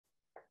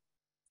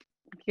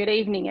Good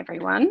evening,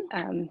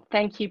 everyone.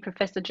 Thank you,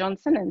 Professor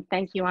Johnson, and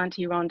thank you,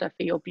 Aunty Rhonda,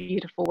 for your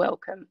beautiful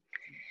welcome.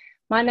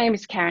 My name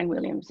is Karen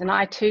Williams, and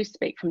I too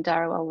speak from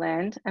Dharawal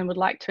land and would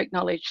like to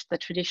acknowledge the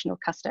traditional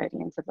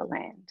custodians of the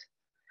land.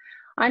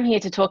 I'm here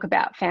to talk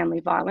about family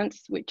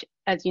violence, which,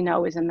 as you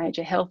know, is a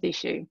major health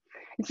issue.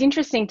 It's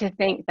interesting to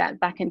think that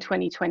back in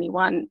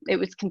 2021, it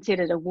was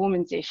considered a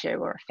woman's issue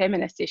or a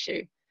feminist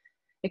issue,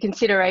 a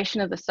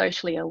consideration of the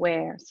socially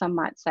aware, some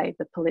might say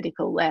the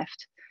political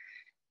left.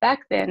 Back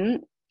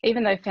then,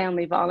 even though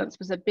family violence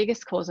was the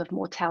biggest cause of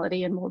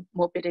mortality and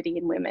morbidity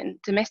in women,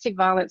 domestic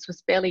violence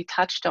was barely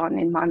touched on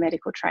in my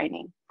medical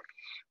training.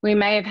 We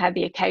may have had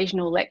the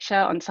occasional lecture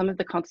on some of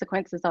the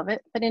consequences of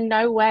it, but in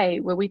no way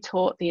were we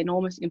taught the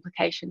enormous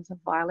implications of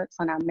violence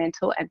on our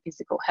mental and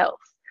physical health,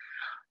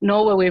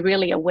 nor were we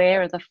really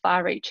aware of the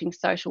far-reaching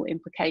social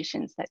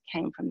implications that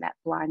came from that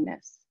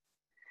blindness.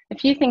 A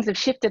few things have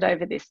shifted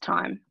over this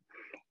time.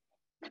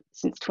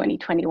 Since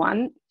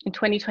 2021. In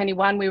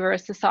 2021, we were a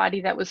society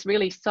that was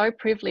really so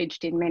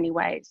privileged in many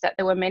ways that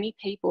there were many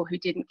people who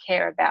didn't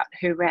care about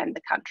who ran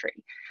the country.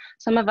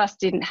 Some of us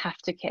didn't have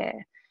to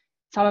care.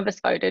 Some of us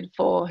voted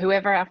for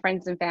whoever our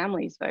friends and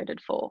families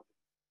voted for.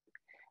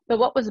 But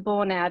what was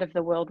born out of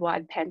the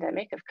worldwide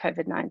pandemic of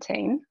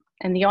COVID-19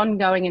 and the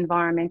ongoing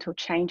environmental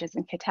changes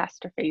and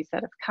catastrophes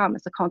that have come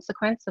as a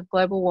consequence of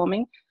global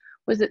warming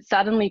was that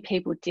suddenly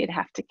people did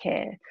have to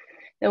care.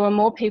 There were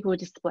more people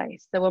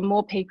displaced. There were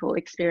more people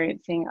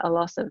experiencing a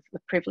loss of the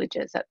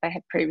privileges that they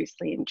had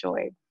previously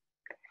enjoyed.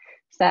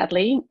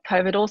 Sadly,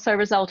 COVID also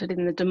resulted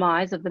in the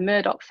demise of the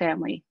Murdoch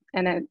family,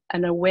 and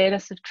an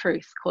awareness of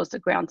truth caused a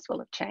groundswell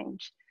of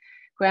change.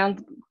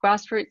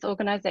 Grassroots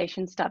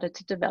organisations started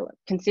to develop,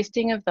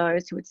 consisting of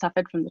those who had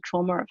suffered from the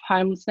trauma of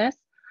homelessness,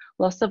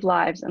 loss of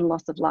lives, and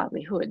loss of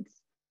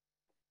livelihoods.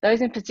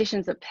 Those in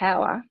positions of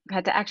power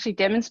had to actually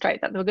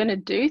demonstrate that they were going to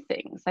do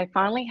things. They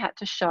finally had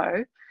to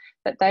show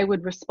that they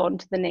would respond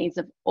to the needs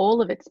of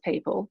all of its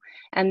people,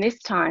 and this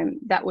time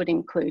that would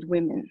include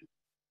women.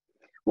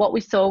 What we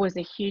saw was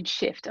a huge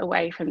shift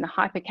away from the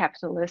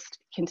hyper-capitalist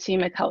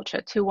consumer culture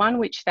to one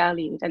which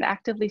valued and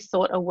actively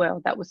sought a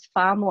world that was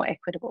far more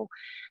equitable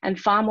and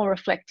far more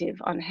reflective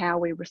on how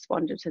we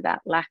responded to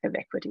that lack of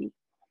equity.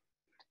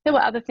 There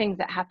were other things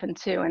that happened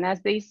too, and as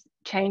these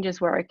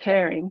changes were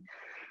occurring,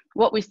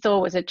 what we saw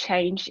was a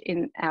change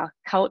in our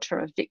culture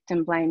of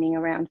victim blaming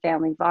around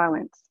family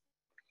violence.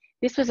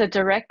 This was a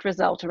direct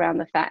result around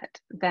the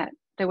fact that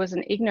there was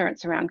an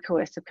ignorance around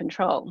coercive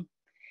control.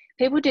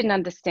 People didn't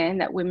understand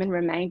that women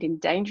remained in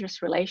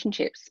dangerous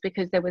relationships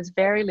because there was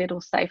very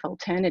little safe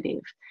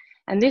alternative,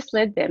 and this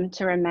led them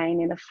to remain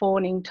in a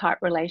fawning type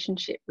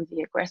relationship with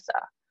the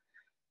aggressor.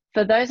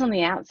 For those on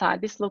the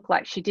outside, this looked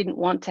like she didn't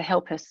want to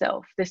help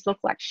herself. This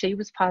looked like she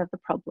was part of the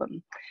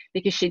problem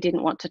because she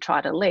didn't want to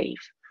try to leave.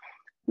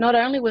 Not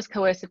only was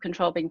coercive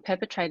control being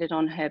perpetrated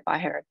on her by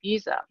her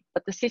abuser,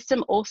 but the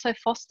system also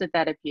fostered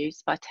that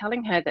abuse by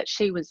telling her that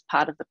she was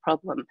part of the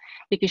problem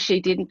because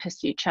she didn't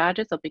pursue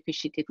charges or because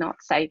she did not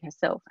save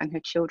herself and her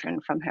children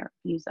from her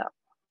abuser.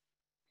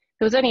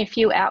 There was only a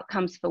few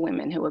outcomes for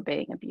women who were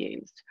being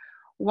abused.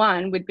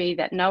 One would be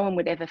that no one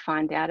would ever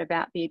find out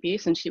about the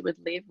abuse and she would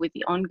live with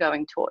the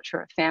ongoing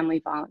torture of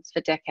family violence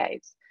for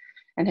decades,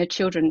 and her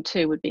children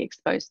too would be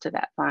exposed to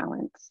that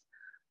violence.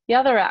 The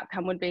other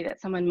outcome would be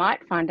that someone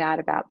might find out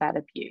about that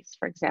abuse,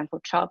 for example,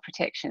 child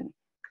protection.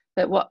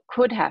 But what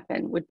could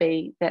happen would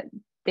be that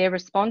their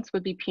response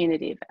would be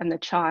punitive and the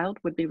child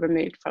would be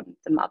removed from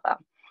the mother.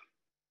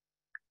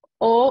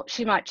 Or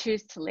she might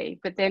choose to leave,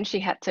 but then she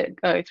had to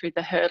go through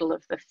the hurdle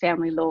of the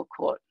family law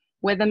court,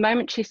 where the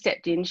moment she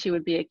stepped in, she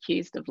would be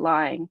accused of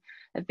lying,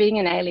 of being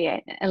an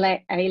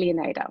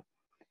alienator.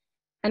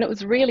 And it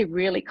was really,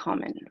 really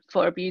common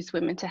for abused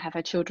women to have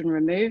her children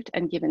removed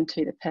and given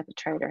to the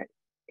perpetrator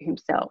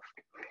himself.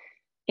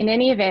 In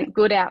any event,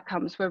 good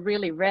outcomes were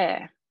really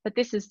rare, but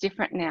this is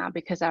different now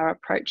because our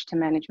approach to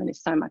management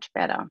is so much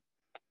better.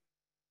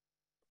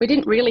 We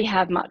didn't really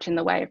have much in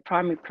the way of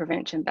primary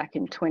prevention back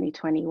in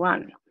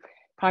 2021.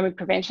 Primary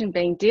prevention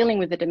being dealing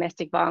with the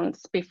domestic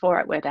violence before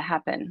it were to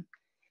happen.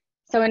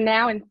 So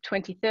now in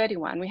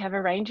 2031, we have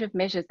a range of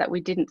measures that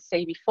we didn't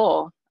see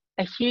before,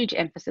 a huge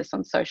emphasis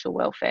on social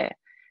welfare,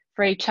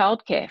 free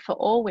childcare for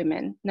all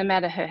women, no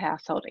matter her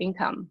household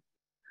income.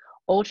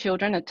 All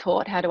children are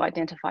taught how to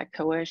identify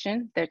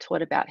coercion. They're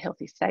taught about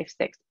healthy, safe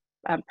sex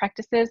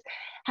practices,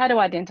 how to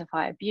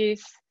identify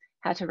abuse,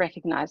 how to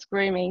recognise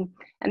grooming.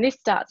 And this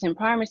starts in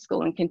primary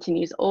school and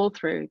continues all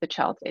through the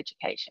child's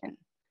education.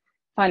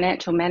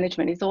 Financial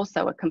management is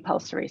also a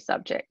compulsory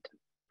subject.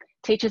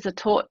 Teachers are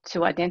taught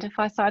to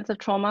identify signs of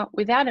trauma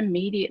without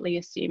immediately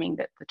assuming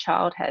that the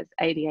child has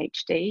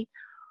ADHD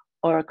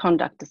or a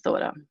conduct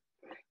disorder.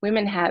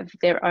 Women have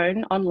their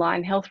own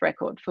online health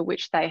record for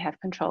which they have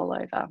control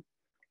over.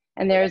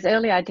 And there is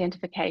early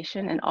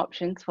identification and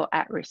options for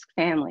at-risk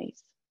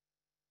families.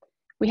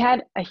 We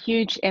had a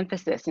huge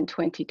emphasis in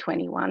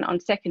 2021 on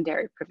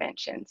secondary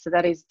prevention, so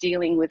that is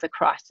dealing with a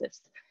crisis.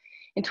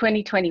 In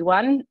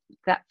 2021,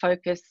 that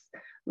focus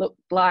looked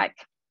like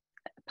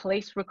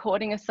police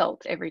recording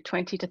assaults every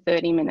 20 to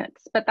 30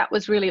 minutes, but that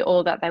was really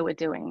all that they were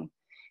doing.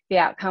 The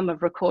outcome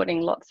of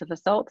recording lots of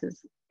assaults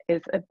is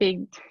a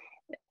big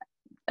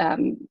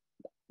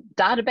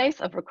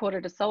database of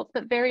recorded assaults,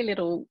 but very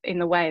little in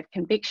the way of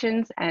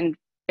convictions and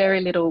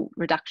very little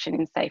reduction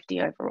in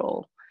safety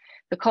overall.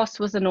 The cost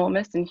was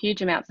enormous and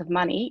huge amounts of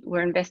money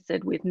were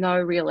invested with no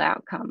real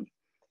outcome.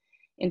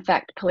 In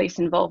fact, police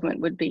involvement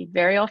would be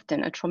very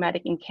often a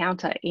traumatic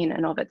encounter in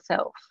and of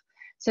itself.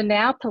 So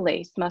now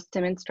police must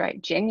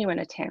demonstrate genuine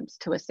attempts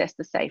to assess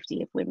the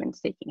safety of women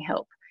seeking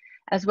help,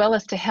 as well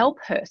as to help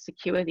her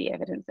secure the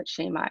evidence that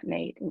she might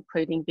need,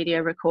 including video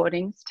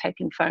recordings,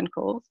 taping phone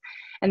calls,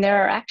 and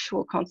there are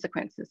actual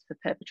consequences for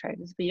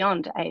perpetrators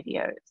beyond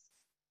AVOs.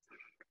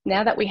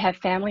 Now that we have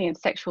family and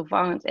sexual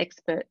violence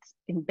experts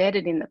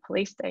embedded in the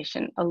police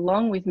station,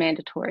 along with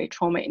mandatory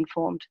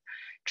trauma-informed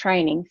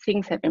training,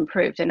 things have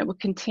improved, and it will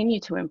continue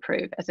to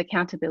improve as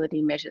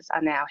accountability measures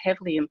are now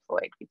heavily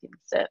employed within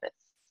the service.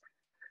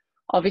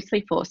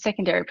 Obviously, for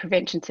secondary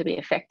prevention to be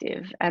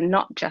effective and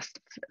not just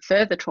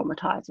further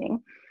traumatising,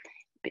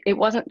 it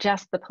wasn't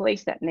just the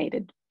police that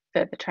needed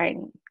further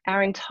training.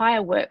 Our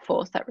entire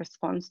workforce that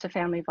responds to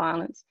family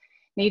violence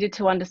needed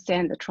to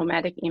understand the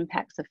traumatic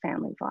impacts of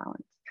family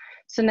violence.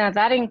 So now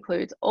that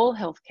includes all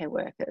healthcare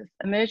workers,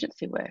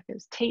 emergency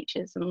workers,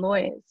 teachers and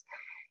lawyers.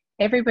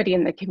 Everybody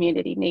in the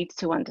community needs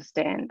to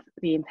understand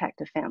the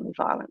impact of family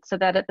violence so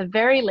that at the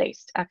very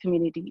least, our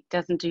community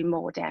doesn't do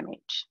more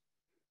damage.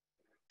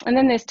 And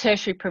then there's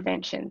tertiary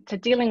prevention, to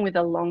dealing with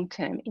the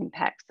long-term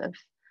impacts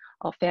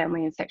of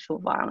family and sexual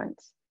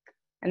violence.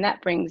 And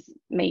that brings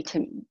me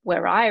to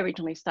where I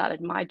originally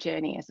started my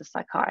journey as a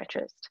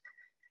psychiatrist.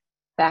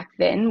 Back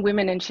then,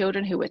 women and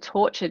children who were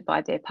tortured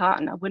by their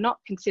partner were not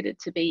considered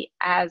to be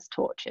as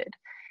tortured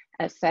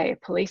as, say,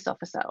 a police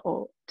officer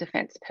or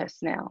defence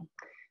personnel.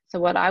 So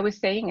what I was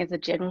seeing as a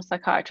general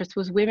psychiatrist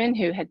was women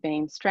who had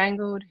been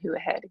strangled, who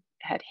had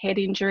head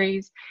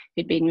injuries,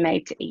 who'd been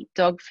made to eat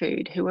dog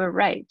food, who were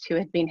raped, who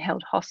had been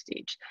held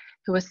hostage,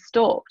 who were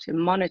stalked and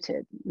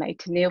monitored, made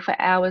to kneel for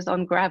hours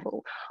on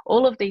gravel,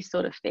 all of these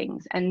sort of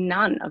things, and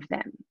none of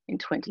them in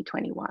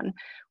 2021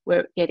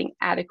 were getting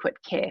adequate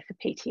care for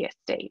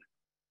PTSD.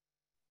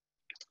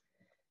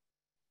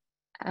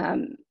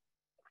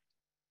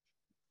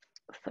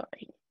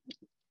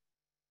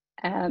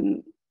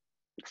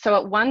 So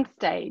at one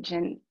stage,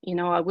 and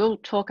I will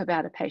talk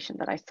about a patient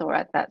that I saw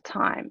at that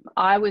time,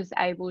 I was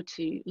able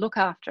to look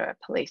after a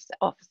police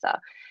officer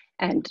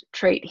and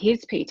treat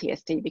his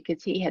PTSD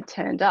because he had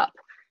turned up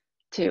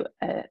to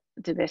a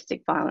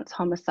domestic violence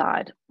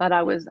homicide, but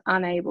I was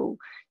unable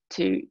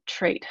to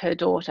treat her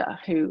daughter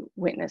who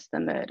witnessed the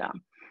murder.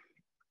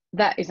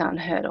 That is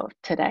unheard of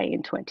today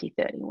in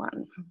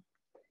 2031.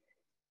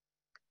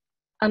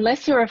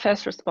 Unless you're a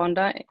first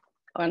responder,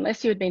 or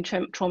unless you had been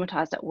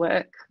traumatized at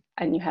work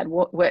and you had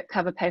work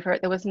cover pay for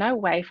it, there was no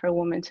way for a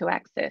woman to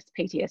access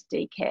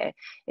PTSD care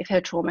if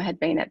her trauma had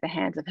been at the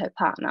hands of her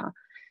partner.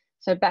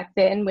 So back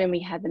then, when we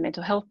had the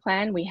mental health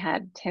plan, we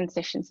had 10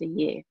 sessions a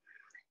year.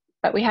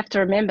 But we have to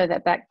remember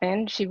that back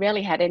then, she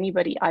rarely had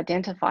anybody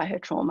identify her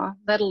trauma,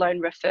 let alone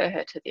refer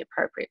her to the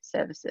appropriate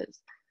services.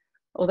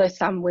 Although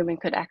some women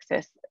could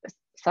access a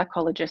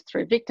psychologist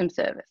through victim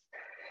service.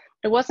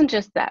 It wasn't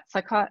just that.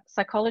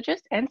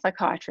 Psychologists and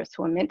psychiatrists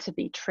who were meant to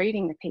be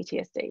treating the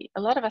PTSD, a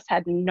lot of us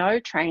had no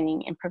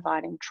training in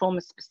providing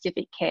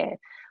trauma-specific care,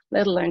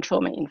 let alone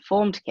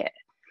trauma-informed care.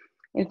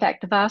 In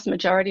fact, the vast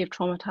majority of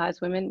traumatised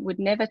women would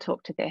never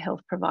talk to their health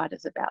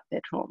providers about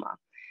their trauma.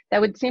 They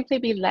would simply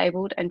be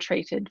labelled and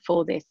treated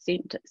for their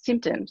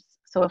symptoms.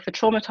 So if a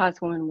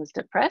traumatised woman was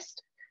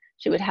depressed,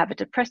 she would have a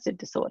depressive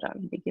disorder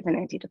and be given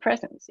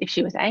antidepressants. If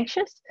she was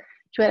anxious,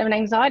 she would have an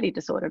anxiety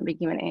disorder and be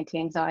given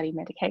anti-anxiety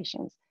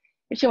medications.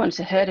 If she wanted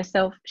to hurt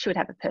herself, she would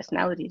have a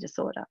personality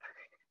disorder.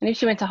 And if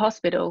she went to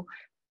hospital,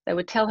 they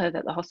would tell her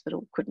that the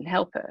hospital couldn't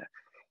help her.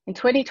 In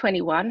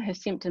 2021, her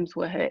symptoms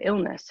were her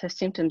illness. Her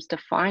symptoms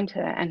defined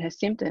her, and her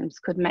symptoms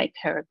could make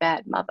her a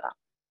bad mother.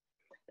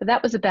 But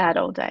that was the bad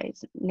old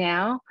days.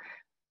 Now,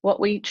 what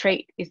we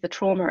treat is the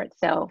trauma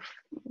itself.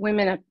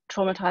 Women are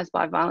traumatized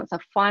by violence are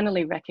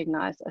finally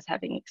recognized as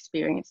having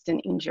experienced an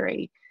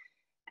injury,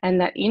 and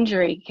that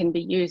injury can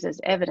be used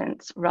as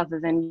evidence rather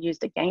than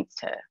used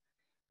against her.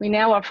 We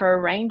now offer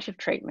a range of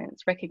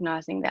treatments,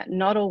 recognising that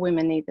not all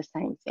women need the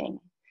same thing.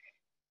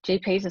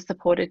 GPs are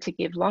supported to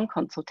give long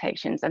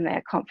consultations and they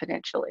are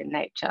confidential in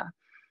nature.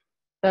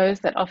 Those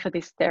that offer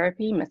this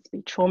therapy must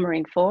be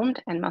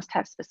trauma-informed and must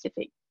have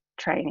specific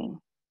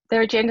training.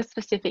 There are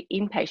gender-specific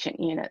inpatient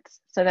units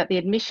so that the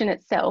admission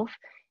itself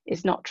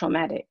is not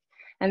traumatic.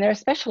 And there are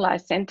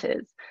specialised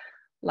centres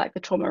like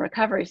the Trauma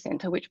Recovery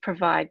Centre, which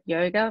provide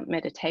yoga,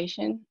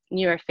 meditation,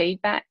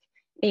 neurofeedback,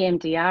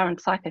 EMDR and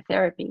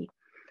psychotherapy.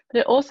 But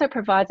it also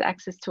provides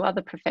access to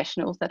other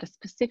professionals that are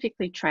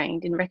specifically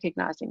trained in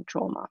recognising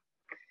trauma.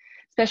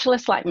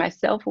 Specialists like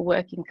myself will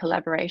work in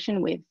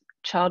collaboration with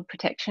child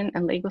protection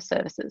and legal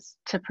services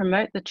to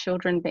promote the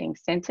children being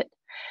centred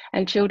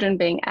and children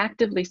being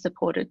actively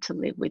supported to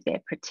live with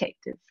their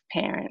protective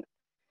parent.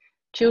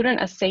 Children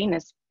are seen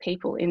as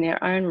people in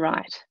their own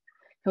right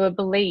who are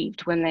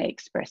believed when they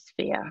express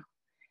fear,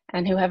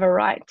 and who have a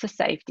right to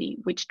safety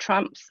which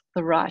trumps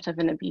the right of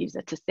an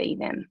abuser to see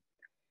them.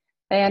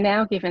 They are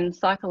now given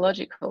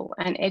psychological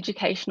and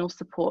educational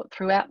support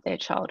throughout their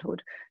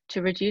childhood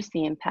to reduce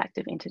the impact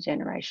of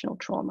intergenerational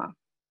trauma.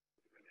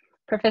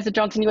 Professor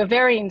Johnson, you were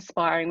very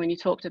inspiring when you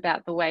talked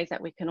about the ways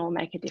that we can all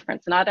make a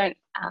difference, and I don't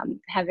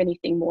have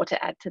anything more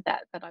to add to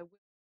that, but I will.